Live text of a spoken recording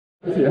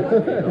Because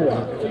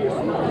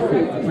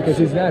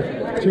he's not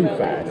too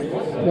fast.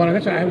 Well,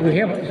 that's why with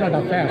him, it's not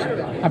that fast.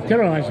 I'm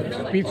terrorizing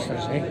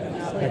speedsters, eh?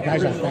 The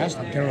guys are fast,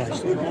 I'm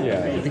terrorized.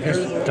 Yeah. Because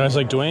guys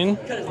like Dwayne?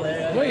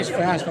 Dwayne's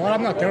fast. Well,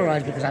 I'm not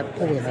terrorized because I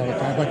pull them all the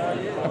time, but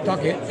I'm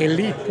talking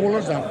elite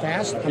pullers that are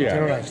fast, I'm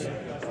terrorized.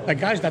 The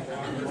guys that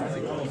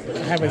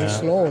have it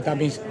slow, that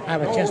means I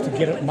have a chance to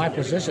get in my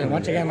position.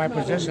 Once I get in my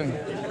position.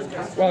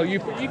 Well, you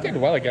did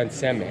well against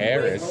Sam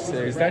Harris.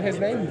 Is that his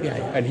name? Yeah.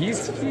 And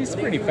he's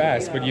pretty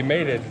fast, but you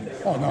made it.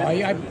 Oh no,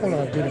 I pulled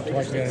him, did it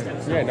twice there.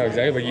 Yeah, no,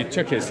 exactly. But you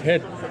took his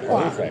hit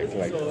perfect,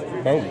 like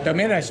boom. The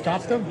minute I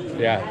stopped him.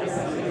 Yeah.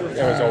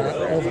 It was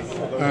over.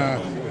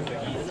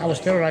 I was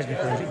terrorized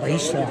because, but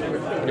he's strong.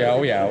 Yeah,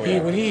 oh yeah.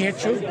 When he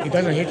hits you, he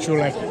doesn't hit you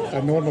like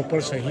a normal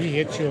person. He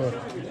hits you.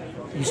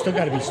 You still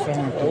got to be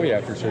strong. Oh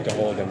yeah, for sure to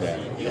hold him there.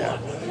 Yeah.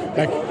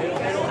 Like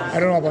I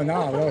don't know about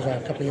now. That was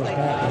a couple years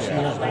back.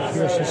 He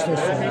was still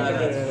strong.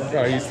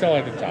 No, he's still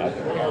at the top.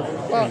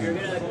 Well,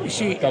 you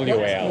see,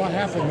 what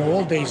happened in the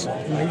old days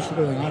when I used to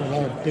go to a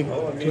lot of big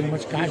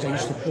tournaments, guys I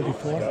used to pull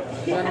before.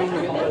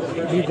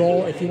 We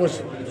go, if it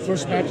was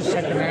first match or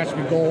second match,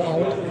 we go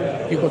out,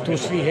 we go 2 or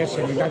 3 hits,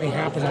 and if nothing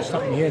happens, I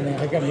stop them here, and then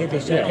I got hit, they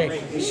say, okay,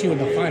 see you in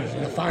the finals.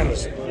 In the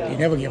finals, you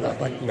never give up.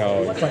 But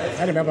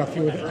I remember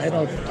I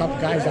know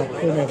top guys that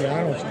pulled me at the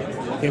Arnold's.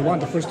 They won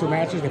the first 2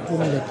 matches, they pulled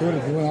me in the third,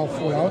 and they went all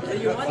full out.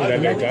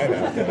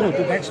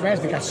 The next match,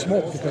 they got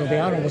smoked because the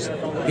Arnold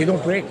they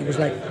don't break. It was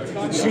like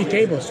 3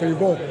 tables, so you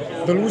go,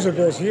 the loser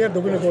goes here,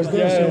 the winner goes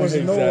there, so there was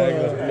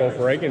no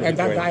breaking. And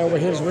that guy over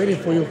here is waiting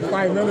for you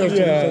 5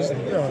 minutes.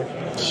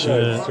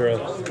 Shit.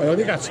 Well,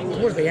 they got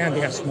towards the end,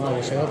 they got smaller.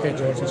 They said, okay,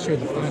 George, let's see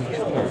the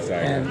finals.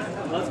 Exactly.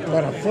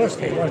 But at first,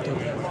 they wanted to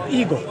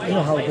ego. You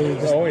know how they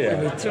just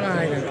and they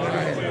tried and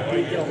tried.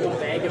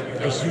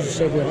 I used to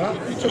say, well,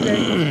 it's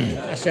okay.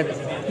 I said,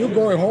 you're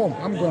going home.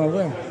 I'm going to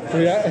win.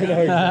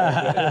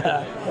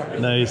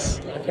 Nice.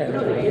 That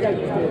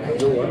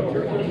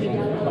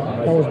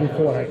was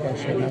before. I can't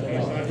say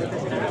nothing.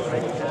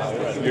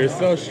 You're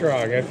so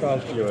strong. I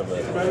felt you in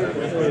it.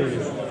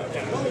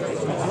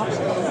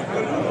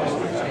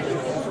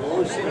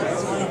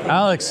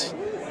 Alex.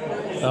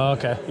 Oh,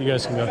 okay. You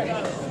guys can go.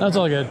 That's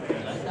all good.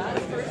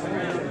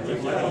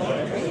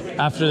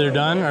 After they're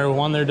done, or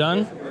when they're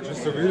done?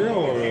 Just a video?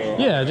 Or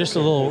yeah, just a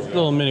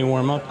little mini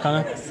warm-up,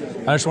 kind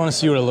of. I just want to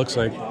see what it looks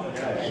like.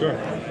 Sure.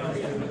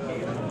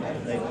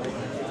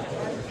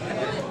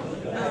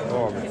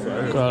 Oh, I'm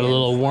excited. Got a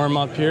little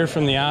warm-up here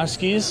from the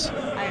Askies.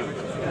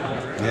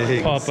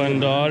 Hey, Papa and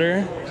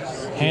daughter.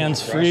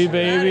 Hands-free,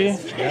 baby.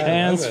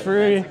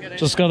 Hands-free.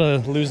 Just got to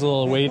lose a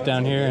little weight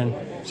down here. And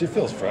she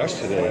feels fresh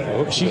today.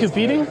 is she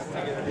competing?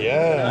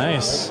 Yeah.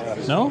 Nice.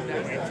 No?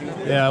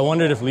 Yeah, I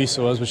wondered if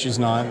Lisa was, but she's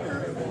not.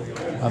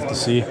 I'll have to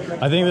see.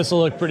 I think this will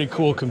look pretty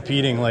cool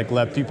competing, like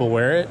let people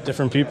wear it,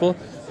 different people,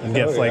 and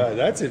get like,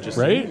 that's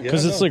interesting. Right?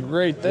 Because it's like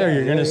right there.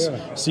 You're going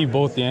to see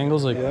both the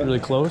angles like really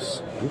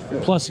close.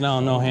 Plus now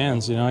no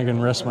hands, you know, I can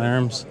rest my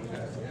arms.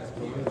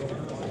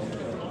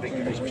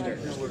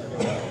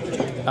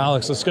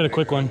 Alex, let's get a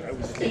quick one.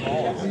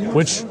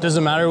 Which, does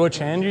it matter which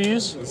hand you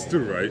use? Let's do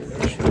right.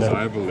 Okay.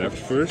 I have a left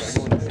first.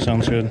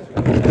 Sounds good.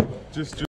 Just